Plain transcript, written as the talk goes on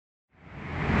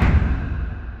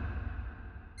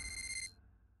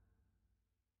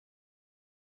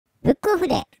ブックオフ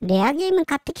でレアゲーム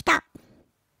買ってきた。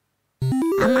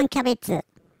あんまんキャベツ。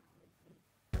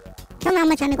今日のあん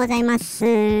まちゃんでございます。あ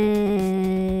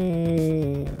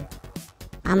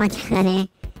んまちゃんが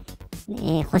ね、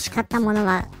欲しかったもの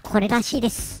はこれらしいで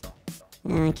す。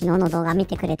昨日の動画見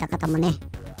てくれた方もね、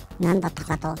何だった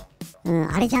かと、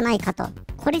あれじゃないかと、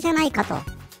これじゃないかと、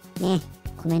ね、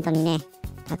コメントにね、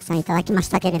たくさんいただきまし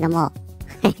たけれども、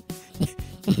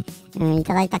い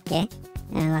ただいたっけ？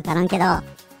わからんけど、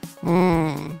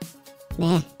ね、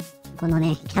この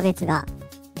ね、キャベツが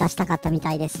出したかったみ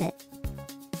たいです。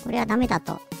これはダメだ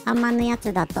と、あんまんのや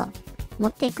つだと、持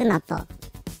っていくなと、か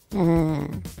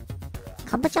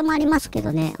ぼちゃもありますけ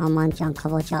どね、あんまんちゃんか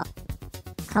ぼちゃ。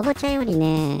かぼちゃより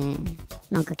ね、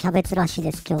なんかキャベツらしい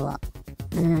です、今日は。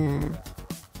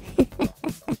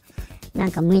な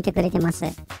んか向いてくれてます。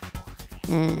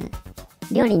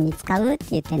料理に使うって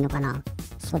言ってんのかな。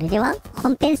それでは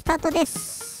本編スタートで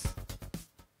す。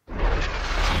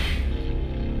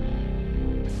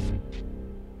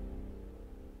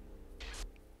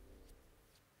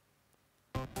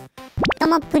どう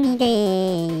もプニで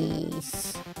ー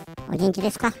す。お元気で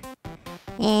すか？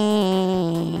今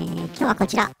日はこ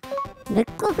ちらブ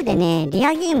ックオフでね、レ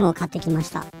アゲームを買ってきまし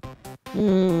た。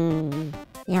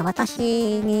いや、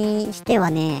私にしては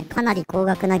ね、かなり高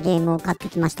額なゲームを買って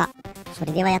きました。そ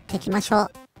れではやっていきましょう。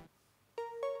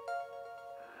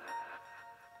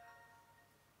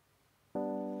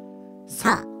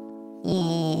さあ、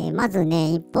まず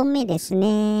ね、1本目ですね。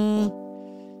1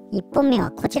本目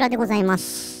はこちらでございま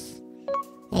す。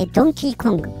ドンキー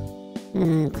コング。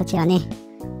こちらね、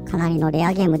かなりのレ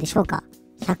アゲームでしょうか。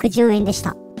110円でし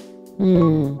た。ネ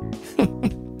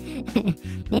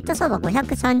ット相場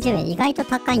530円、意外と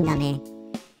高いんだね。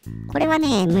これは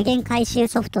ね、無限回収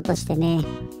ソフトとしてね、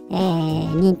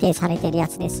認定されてるや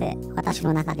つです。私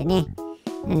の中でね、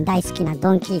大好きな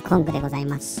ドンキーコングでござい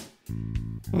ます。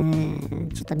ちょっ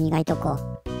と磨いとこう。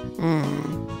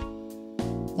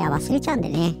いや、忘れちゃうんで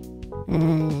ね。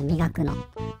磨くの。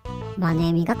まあ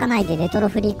ね、磨かないでレトロ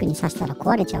フリークに刺したら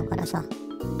壊れちゃうからさ。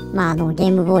まあゲ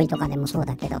ームボーイとかでもそう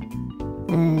だけど。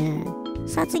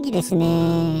さあ次です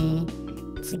ね。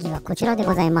次はこちらで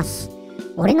ございます。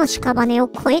俺の屍を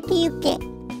越えてゆけ。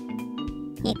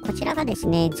こちらがです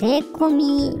ね、税込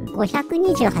み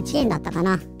528円だったか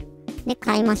な。で、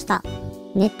買いました。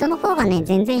ネットの方がね、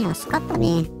全然安かった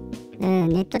ね。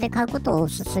ネットで買うことをお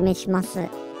すすめします。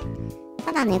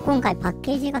ただね、今回パッ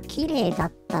ケージが綺麗だ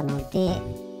ったので、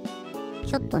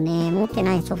ちょっとね、持って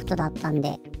ないソフトだったん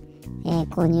で、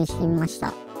購入してみました。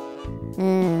ち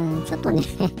ょっとね、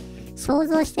想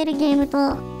像してるゲームと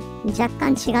若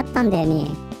干違ったんだよね。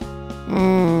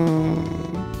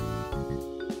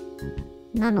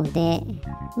なので、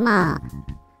まあ、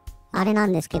あれな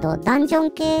んですけど、ダンジョ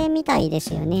ン系みたいで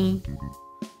すよね。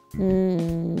な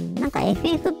んか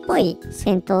FF っぽい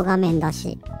戦闘画面だ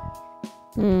し。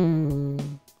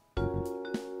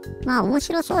まあ、面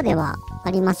白そうでは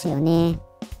ありますよね。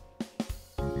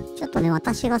ちょっとね、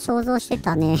私が想像して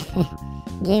たね、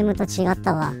ゲームと違っ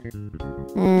たわ。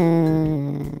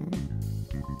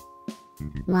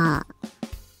ま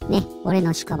あ、ね、俺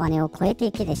の屍を越えて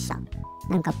いけでした。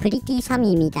なんかプリティサ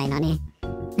ミーみたいなね。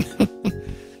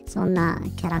そんな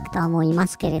キャラクターもいま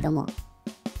すけれども。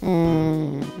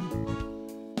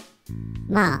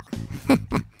まあ、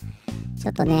ちょ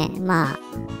っとね、まあ、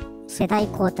世代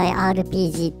交代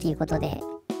RPG っていうことで、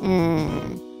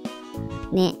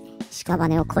ね、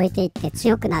屍を越えていって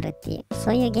強くなるっていう、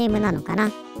そういうゲームなのか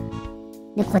な。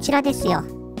で、こちらですよ。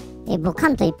ボカ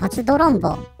ンと一発ドロンボ。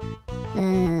こ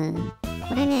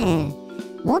れね、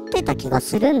持ってた気が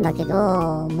するんだけ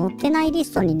ど、持ってないリ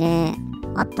ストにね、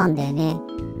あったんだよね。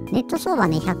ネット相場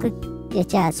ね、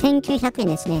1900円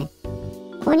ですね。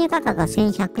購入価格が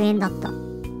1100円だった。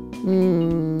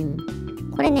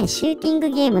これね、シューティング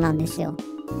ゲームなんですよ。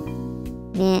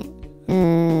ね、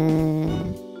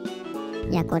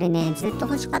いや、これね、ずっと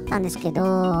欲しかったんですけど、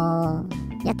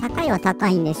いや、高いは高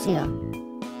いんですよ。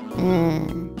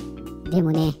で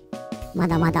もね、ま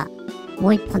だまだ、も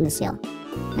う一本ですよ。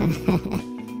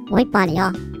もう一本ある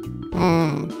よ。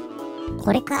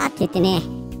これかーって言ってね、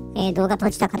動画閉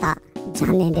じた方、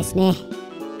残念ですね。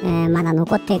まだ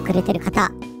残ってくれてる方、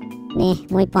ね、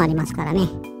もう一本ありますからね。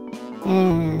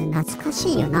懐かし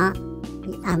いよな。こ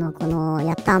の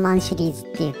ヤッターマンシリーズ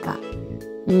っていうか、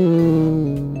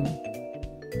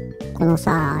この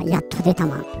さ、やっと出た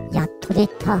マン。やっと出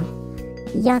た。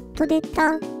やっと出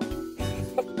た。なんか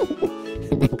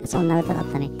そんな歌だっ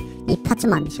たね。一発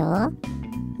マンでしょ？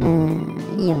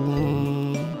いいよ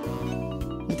ね。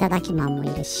いただきマンもい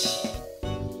るし。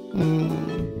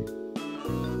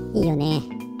いいよね。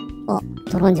お、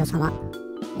トロンジョ様。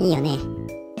いいよね。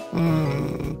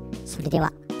それで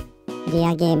は、レ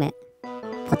アゲーム、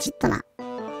ポチッとな。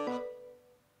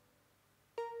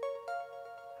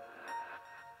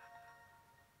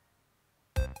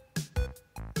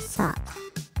さあ、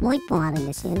もう一本あるん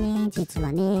ですよね、実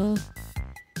はね。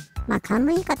まあ、勘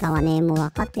のいい方はね、もう分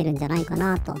かってるんじゃないか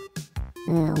なと、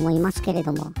思いますけれ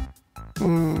ども。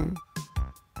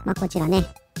まあ、こちらね、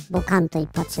ボカンと一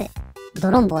発、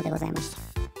ドロンボーでございました。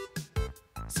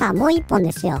さあ、もう一本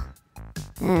ですよ。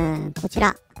こち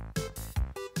ら。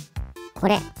こ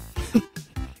れ。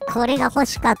これが欲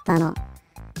しかったの。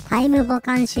タイムボ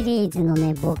カンシリーズの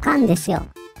ね、ボカンですよ。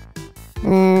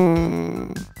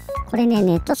これね、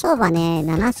ネット相場ね、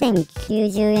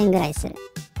7090円ぐらいする。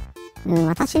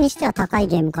私にしては高い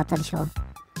ゲーム買ったでしょ。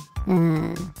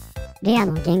レア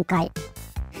の限界。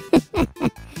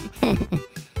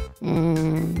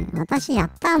私、ヤッ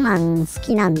ターマン好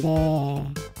きなんで、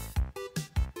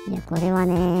いや、これは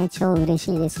ね、超嬉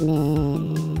しいですね。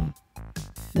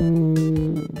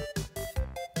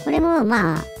これも、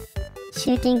まあ、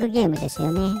シューティングゲームです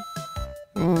よね。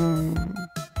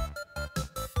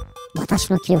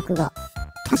私の記憶が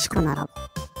確かならば、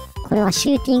これは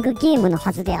シューティングゲームの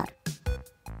はずである。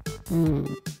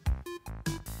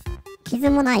傷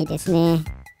もないですね。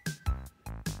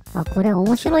あ、これ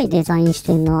面白いデザインし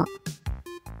てんな。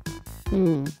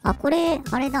あ、これ、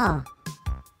あれだ。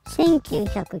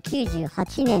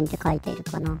1998年って書いている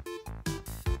かな。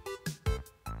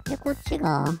で、こっち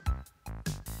が、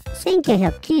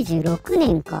1996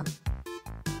年か。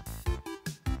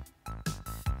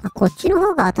あ、こっちの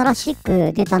方が新し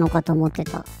く出たのかと思って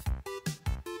た。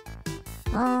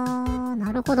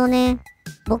なるほどね。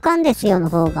ボカンですよの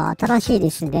方が新しいで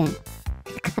すね。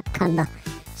噛んだ。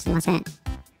すいません。ち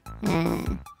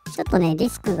ょっとね、ディ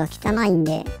スクが汚いん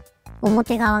で、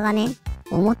表側がね、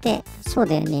そう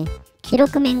だよね。記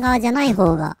録面側じゃない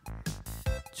方が、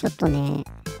ちょっとね、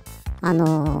なん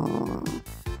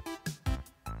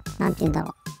て言うんだろ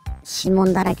う。指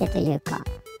紋だらけというか、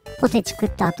ポテチ食っ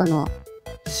た後の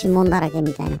指紋だらけ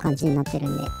みたいな感じになってる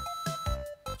んで、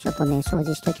ちょっとね、掃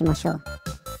除しときましょう。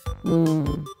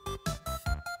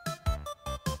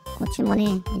こっちも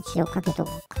ね、一応かけと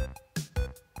こうか。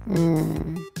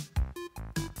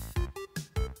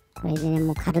これでね、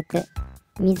もう軽く、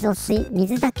水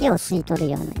だけを吸い取る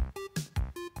よ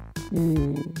う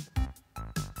に。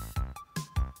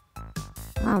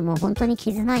まあもう本当に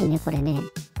傷ないね、これね。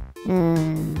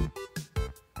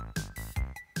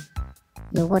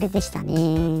汚れでした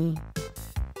ね。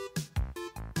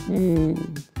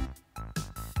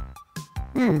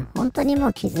本当にも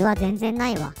う傷は全然な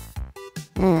いわ。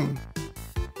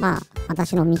まあ、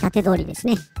私の見立て通りです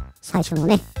ね。最初の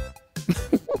ね。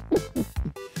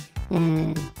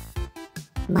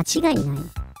間違いない。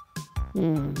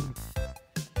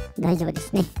大丈夫で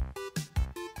すね。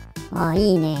あ、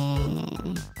いいね。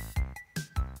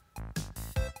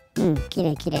綺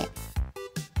麗綺麗。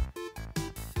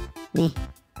ね。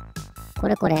こ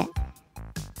れ。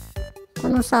こ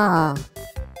のさ、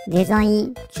デザイ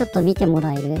ン、ちょっと見ても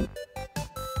らえる？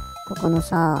ここの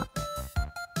さ、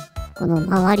この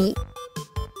周り、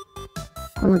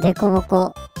このデコボ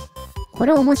コ。こ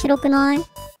れ面白くない？こ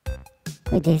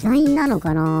れデザインなの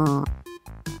かな？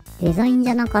デザインじ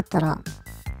ゃなかったら、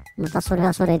またそれ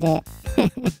はそれで、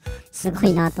すご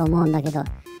いなと思うんだけど。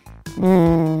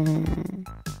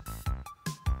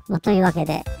まあ、というわけ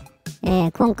で、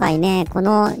今回ね、こ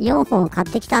の4本買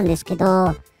ってきたんですけ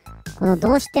ど、この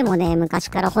どうしてもね、昔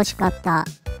から欲しかった、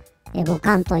ボ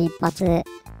カンと一発、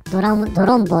ドロン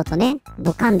ボーとね、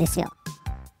ボカンですよ。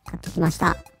買ってきまし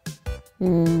た。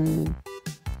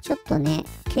ちょっとね、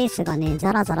ケースがね、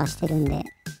ザラザラしてるんで、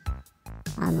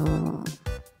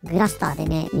グラスターで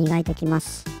ね、磨いてきま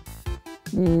す。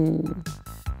こ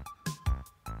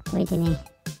れでね、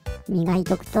磨い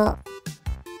とくと、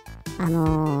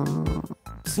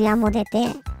ツヤも出て、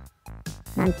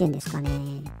なんて言うんですかね、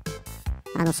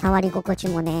触り心地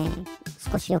もね、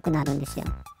少し良くなるんですよ。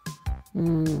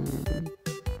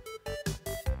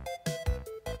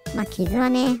まあ、傷は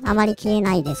ね、あまり消え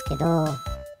ないですけど、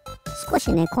少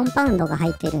しね、コンパウンドが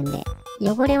入ってるんで、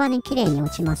汚れはね、綺麗に落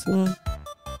ちますね。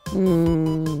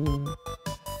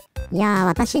いやー、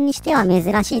私にしては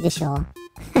珍しいでしょ。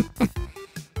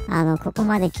ここ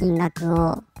まで金額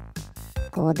を、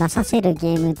こう出させる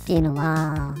ゲームっていうの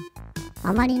は、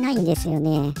あまりないんですよ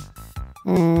ね。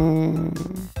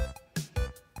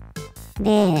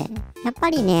で、やっぱ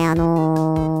りね、ヤッ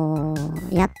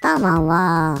ターマン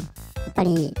は、やっぱ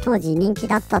り当時人気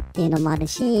だったっていうのもある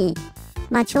し、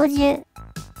まあ長寿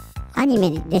アニ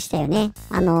メでしたよね。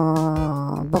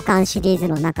ボカンシリーズ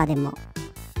の中でも。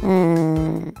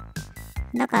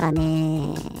だから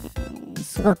ね、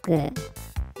すごく、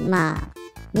まあ、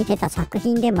見てた作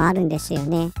品でもあるんですよ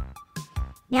ね。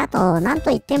で、あと、なん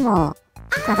といっても、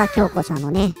深田恭子さん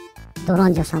のね、ドロ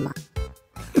ンジョ様。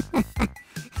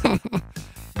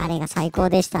あれが最高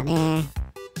でしたね。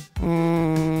い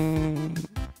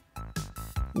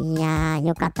やー、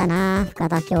よかったな、深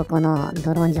田恭子の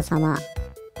ドロンジョ様。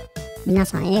皆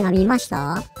さん映画見まし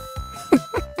た？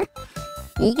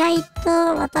意外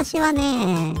と私は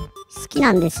ね、好き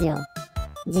なんですよ。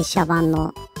実写版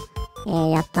の、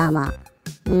ヤッターマ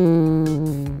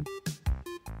ン。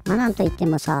まあなんといって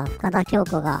もさ、深田恭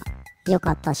子が良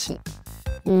かったし。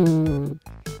と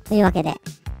いうわけで、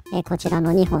こちら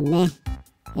の2本ね、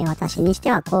私にし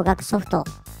ては高額ソフト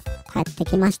買って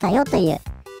きましたよという、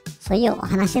そういうお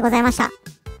話でございました。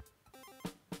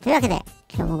というわけで、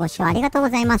今日もご視聴ありがとうご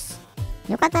ざいます。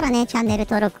よかったらね、チャンネル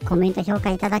登録、コメント、評価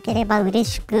いただければ嬉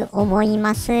しく思い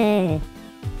ます。い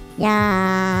や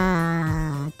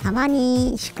ー、たま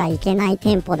にしか行けない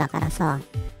店舗だからさ、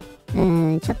ち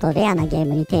ょっとレアなゲー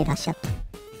ムに手出しちゃっ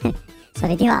た。そ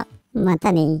れでは、ま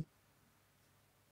たね。